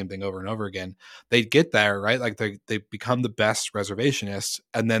do the same thing over and over again. They get there, right? Like they become the best reservationists.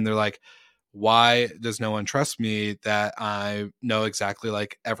 And then they're like, why does no one trust me that I know exactly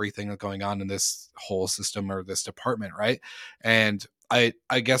like everything that's going on in this whole system or this department, right? And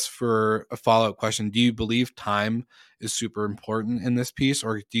I guess for a follow-up question, do you believe time is super important in this piece,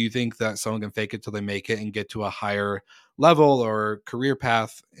 or do you think that someone can fake it till they make it and get to a higher level or career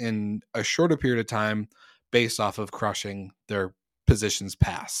path in a shorter period of time based off of crushing their positions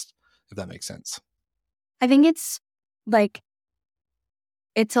past, if that makes sense? I think it's like,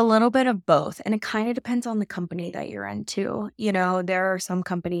 it's a little bit of both, and it kind of depends on the company that you're in too. There are some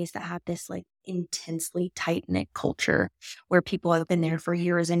companies that have this like intensely tight-knit culture where people have been there for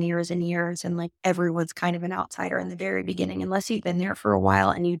years and years and years, and like everyone's kind of an outsider in the very beginning, unless you've been there for a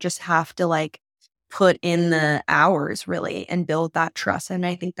while, and you just have to like put in the hours really and build that trust. And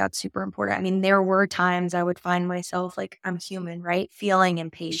I think that's super important. I mean, there were times I would find myself like, I'm human, right? Feeling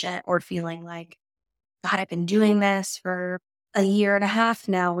impatient or feeling like, God, I've been doing this for a year and a half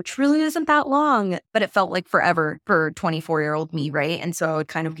now, which really isn't that long, but it felt like forever for 24-year-old me, right? And so I would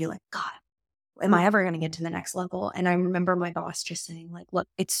kind of be like, God, am I ever going to get to the next level? And I remember my boss just saying like, look,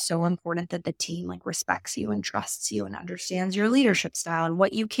 it's so important that the team like respects you and trusts you and understands your leadership style and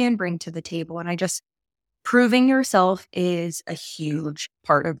what you can bring to the table. And I just, proving yourself is a huge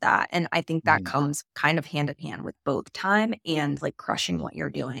part of that. And I think that comes kind of hand in hand with both time and like crushing what you're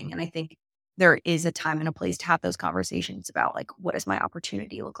doing. And I think there is a time and a place to have those conversations about like, what does my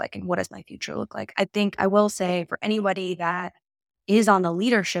opportunity look like and what does my future look like? I think I will say for anybody that is on the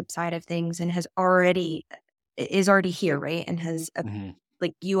leadership side of things and is already here, right? And has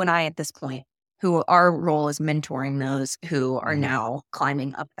like you and I at this point, who our role is mentoring those who are now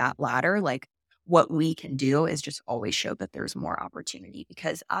climbing up that ladder, like what we can do is just always show that there's more opportunity,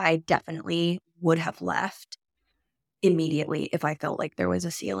 because I definitely would have left immediately if I felt like there was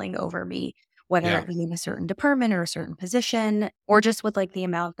a ceiling over me, whether it be in a certain department or a certain position, or just with like the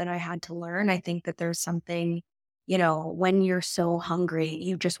amount that I had to learn. I think that there's something, when you're so hungry,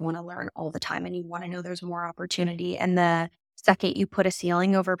 you just want to learn all the time and you want to know there's more opportunity. And the second you put a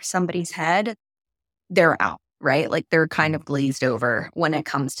ceiling over somebody's head, they're out, right? Like they're kind of glazed over when it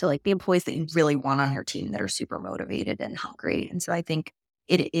comes to like the employees that you really want on your team that are super motivated and hungry. And so I think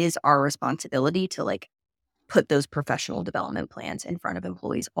it is our responsibility to like put those professional development plans in front of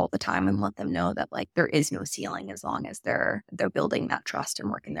employees all the time and let them know that like there is no ceiling as long as they're building that trust and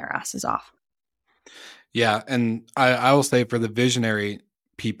working their asses off. Yeah. And I will say for the visionary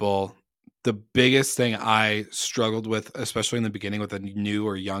people, the biggest thing I struggled with, especially in the beginning with a new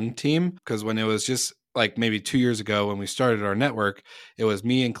or young team, because when it was just like maybe 2 years ago when we started our network, it was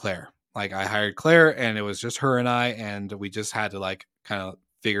me and Claire. Like I hired Claire and it was just her and I, and we just had to like kind of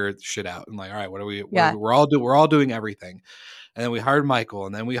figure shit out and like, all right, we're all doing everything. And then we hired Michael,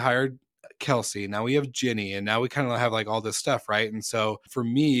 and then we hired Kelsey. Now we have Ginny, and now we kind of have like all this stuff, right? And so for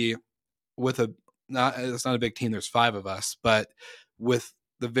me, with it's not a big team, there's 5 of us, but with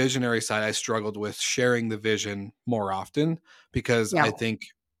the visionary side, I struggled with sharing the vision more often because I think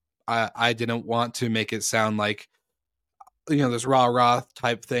I didn't want to make it sound like, this rah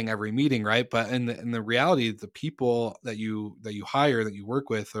type thing every meeting, right? But in the reality, the people that you hire, that you work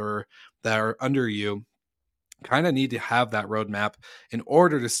with, or that are under you, kind of need to have that roadmap in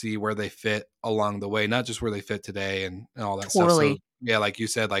order to see where they fit along the way, not just where they fit today and all that stuff. So yeah, like you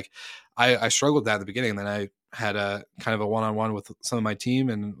said, like I struggled with that at the beginning. And then I had a kind of a one-on-one with some of my team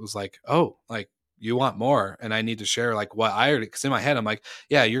and was like, oh, like you want more. And I need to share like what I already, cause in my head, I'm like,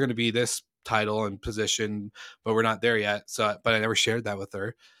 yeah, you're going to be this title and position, but we're not there yet. So, but I never shared that with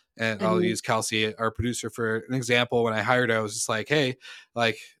her. And I'll use Kelsey, our producer, for an example. When I hired her, I was just like, hey,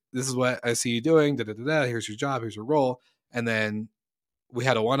 like, this is what I see you doing. Da, da, da, da. Here's your job. Here's your role. And then we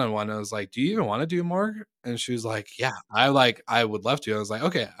had a one-on-one. I was like, do you even want to do more? And she was like, yeah, I would love to. I was like,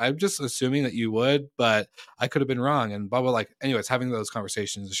 okay, I'm just assuming that you would, but I could have been wrong. And blah, blah, like, anyways, having those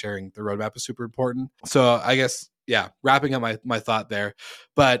conversations and sharing the roadmap is super important. So I guess, yeah, wrapping up my thought there.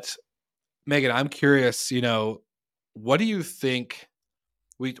 But Meaghan, I'm curious, what do you think?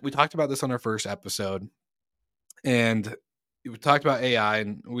 We talked about this on our first episode, and we talked about AI,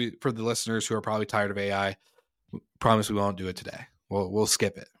 and for the listeners who are probably tired of AI, promise we won't do it today. We'll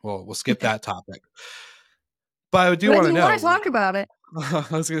skip it. We'll skip that topic. But I do want to know. Want to talk about it? I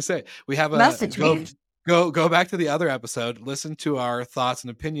was going to say we have Message me. Go back to the other episode, listen to our thoughts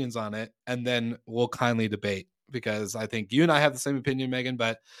and opinions on it, and then we'll kindly debate, because I think you and I have the same opinion, Meaghan,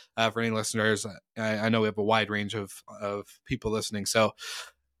 but for any listeners, I know we have a wide range of people listening. So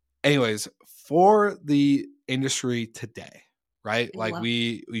anyways, for the industry today, right? Like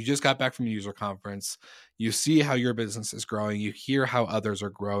we just got back from a user conference. You see how your business is growing. You hear how others are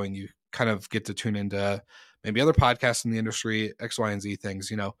growing. You kind of get to tune into maybe other podcasts in the industry, X, Y, and Z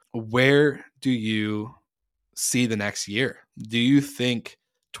things. Where do you see the next year? Do you think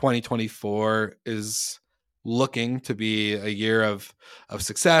 2024 is looking to be a year of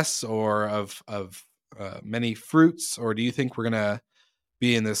success or of many fruits, or do you think we're gonna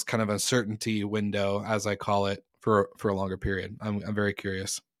be in this kind of uncertainty window, as I call it, for a longer period? I'm very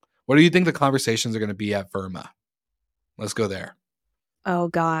curious. What do you think the conversations are going to be at Verma? Let's go there. Oh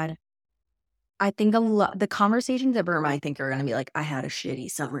God. I think the conversations at Burma, I think, are going to be like, I had a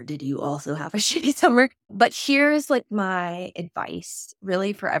shitty summer. Did you also have a shitty summer? But here's like my advice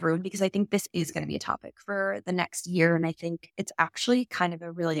really for everyone, because I think this is going to be a topic for the next year. And I think it's actually kind of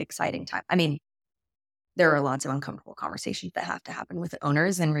a really exciting time. I mean, there are lots of uncomfortable conversations that have to happen with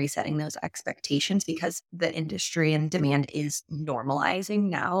owners and resetting those expectations, because the industry and demand is normalizing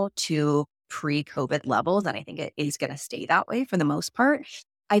now to pre-COVID levels. And I think it is going to stay that way for the most part.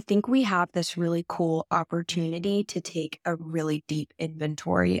 I think we have this really cool opportunity to take a really deep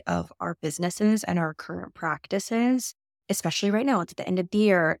inventory of our businesses and our current practices, especially right now. It's at the end of the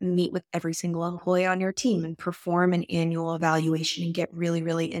year. Meet with every single employee on your team and perform an annual evaluation and get really,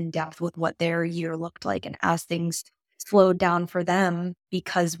 really in depth with what their year looked like. And as things slowed down for them,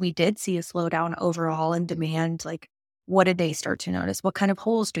 because we did see a slowdown overall in demand, like, what did they start to notice? What kind of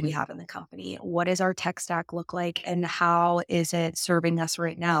holes do we have in the company? What does our tech stack look like? And how is it serving us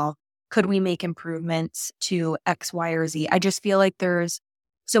right now? Could we make improvements to X, Y, or Z? I just feel like there's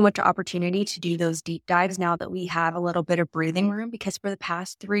so much opportunity to do those deep dives now that we have a little bit of breathing room, because for the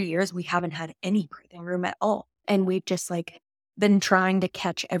past 3 years, we haven't had any breathing room at all. And we've just like been trying to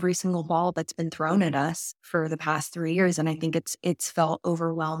catch every single ball that's been thrown at us for the past 3 years. And I think it's felt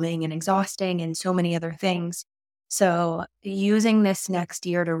overwhelming and exhausting and so many other things. So using this next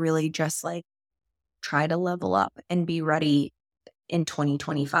year to really just like try to level up and be ready in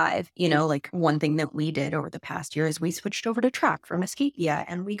 2025. Like one thing that we did over the past year is we switched over to Track from Escapia,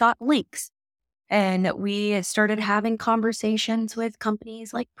 and we got links. And we started having conversations with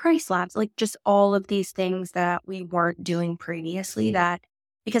companies like Price Labs, like just all of these things that we weren't doing previously, that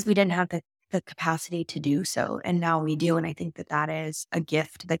because we didn't have the capacity to do so. And now we do. And I think that is a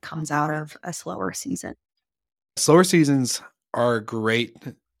gift that comes out of a slower season. Slower seasons are great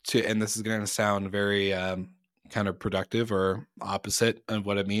and this is going to sound very counterproductive or opposite of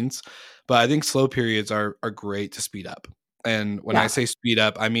what it means, but I think slow periods are great to speed up. And when I say speed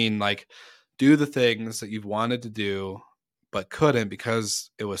up, I mean like do the things that you've wanted to do but couldn't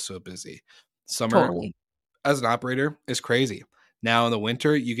because it was so busy. Summer, Totally. as an operator, is crazy. Now in the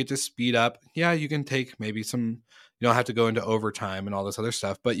winter, you get to speed up. Yeah, you can take maybe you don't have to go into overtime and all this other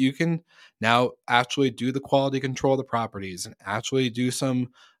stuff, but you can now actually do the quality control of the properties and actually do some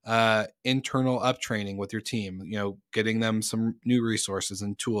internal up training with your team, getting them some new resources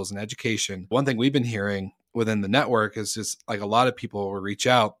and tools and education. One thing we've been hearing within the network is just like a lot of people will reach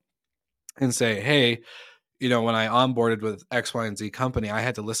out and say, hey, when I onboarded with X, Y, and Z company, I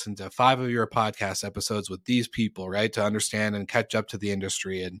had to listen to 5 of your podcast episodes with these people, right, to understand and catch up to the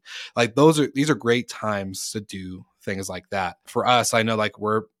industry. And like these are great times to do things like that. For us, I know like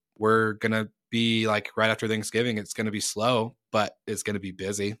we're gonna be like right after Thanksgiving, it's gonna be slow, but it's gonna be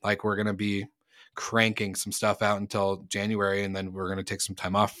busy. Like we're gonna be cranking some stuff out until January, and then we're gonna take some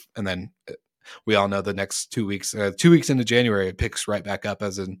time off, and then we all know the next 2 weeks, 2 weeks into January, it picks right back up,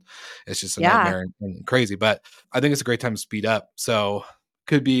 as in it's just a nightmare and crazy. But I think it's a great time to speed up. So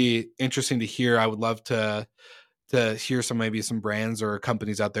could be interesting to hear. I would love to hear maybe some brands or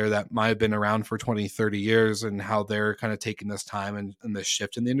companies out there that might have been around for 20, 30 years and how they're kind of taking this time and this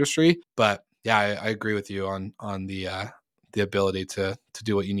shift in the industry. But yeah, I agree with you on the ability to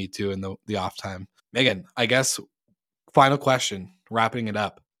do what you need to in the off time. Meaghan, I guess final question, wrapping it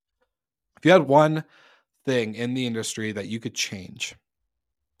up. If you had one thing in the industry that you could change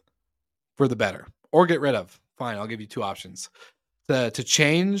for the better or get rid of, fine, I'll give you 2 options. To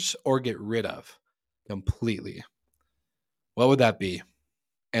change or get rid of completely, what would that be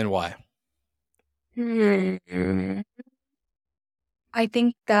and why? I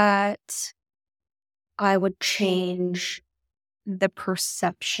think that I would change the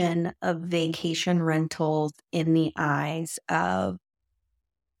perception of vacation rentals in the eyes of,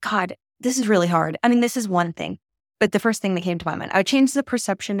 God, this is really hard. I mean, this is one thing. But the first thing that came to my mind, I would change the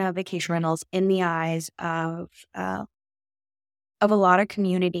perception of vacation rentals in the eyes of a lot of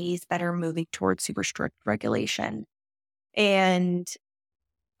communities that are moving towards super strict regulation. And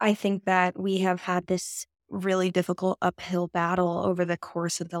I think that we have had this really difficult uphill battle over the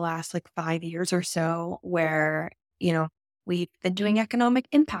course of the last 5 years or so, where, we've been doing economic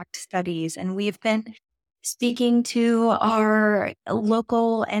impact studies and we've been speaking to our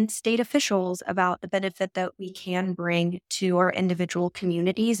local and state officials about the benefit that we can bring to our individual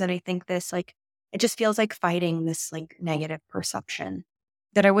communities. And I think this, it just feels like fighting this negative perception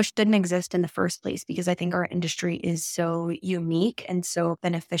that I wish didn't exist in the first place, because I think our industry is so unique and so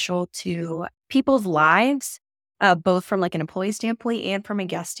beneficial to people's lives, both from an employee standpoint and from a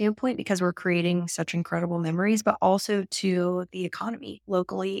guest standpoint, because we're creating such incredible memories, but also to the economy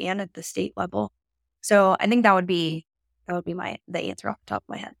locally and at the state level. So I think that would be the answer off the top of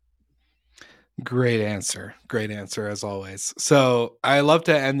my head. Great answer as always. So I love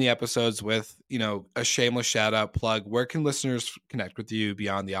to end the episodes with, a shameless shout out plug. Where can listeners connect with you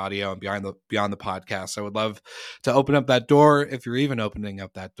beyond the audio and beyond the podcast? I would love to open up that door, if you're even opening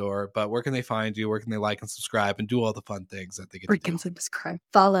up that door, but where can they find you? Where can they like and subscribe and do all the fun things that they get to do? Subscribe,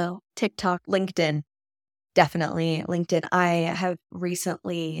 follow, TikTok, LinkedIn. Definitely LinkedIn. I have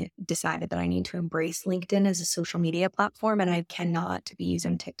recently decided that I need to embrace LinkedIn as a social media platform, and I cannot be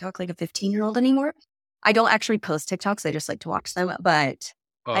using TikTok like a 15-year-old anymore. I don't actually post TikToks. I just like to watch them, but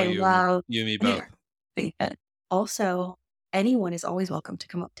love... You and me both. Also, anyone is always welcome to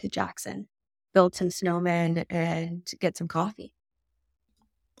come up to Jackson, build some snowmen, and get some coffee.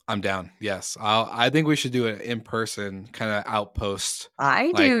 I'm down. Yes. I think we should do an in-person kind of outpost.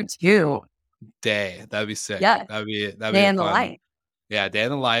 I do too. Day. That'd be sick. Yeah. That'd be day in the life. Yeah, day in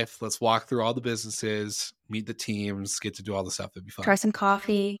the life. Let's walk through all the businesses, meet the teams, get to do all the stuff. That'd be fun. Try some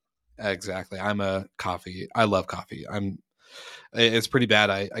coffee. Exactly. I love coffee. It's pretty bad.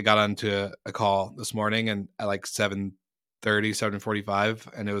 I got onto a call this morning and at 7:30, 7:45,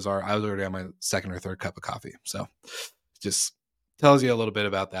 and I was already on my second or third cup of coffee. So just tells you a little bit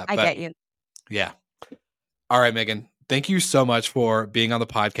about that. I get you. Yeah. All right, Meaghan. Thank you so much for being on the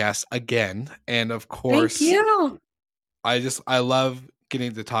podcast again. And of course, thank you. I love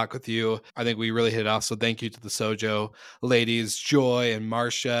getting to talk with you. I think we really hit it off. So thank you to the Sojo ladies, Joy and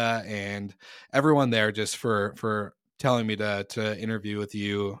Marcia, and everyone there just for telling me to interview with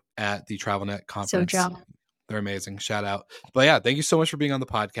you at the TravelNet conference. Sojo. They're amazing. Shout out. But yeah, thank you so much for being on the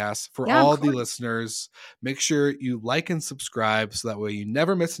podcast. For all the listeners, make sure you like and subscribe so that way you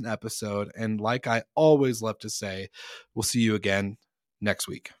never miss an episode. And like I always love to say, we'll see you again next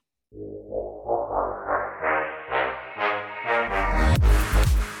week.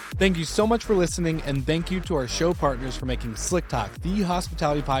 Thank you so much for listening, and thank you to our show partners for making Slick Talk, the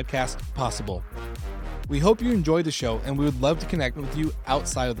hospitality podcast, possible. We hope you enjoyed the show, and we would love to connect with you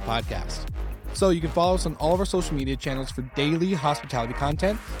outside of the podcast. So you can follow us on all of our social media channels for daily hospitality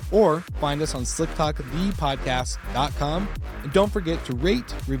content, or find us on slicktalkthepodcast.com. And don't forget to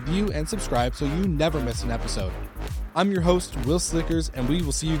rate, review, and subscribe so you never miss an episode. I'm your host, Will Slickers, and we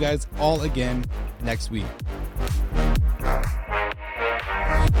will see you guys all again next week.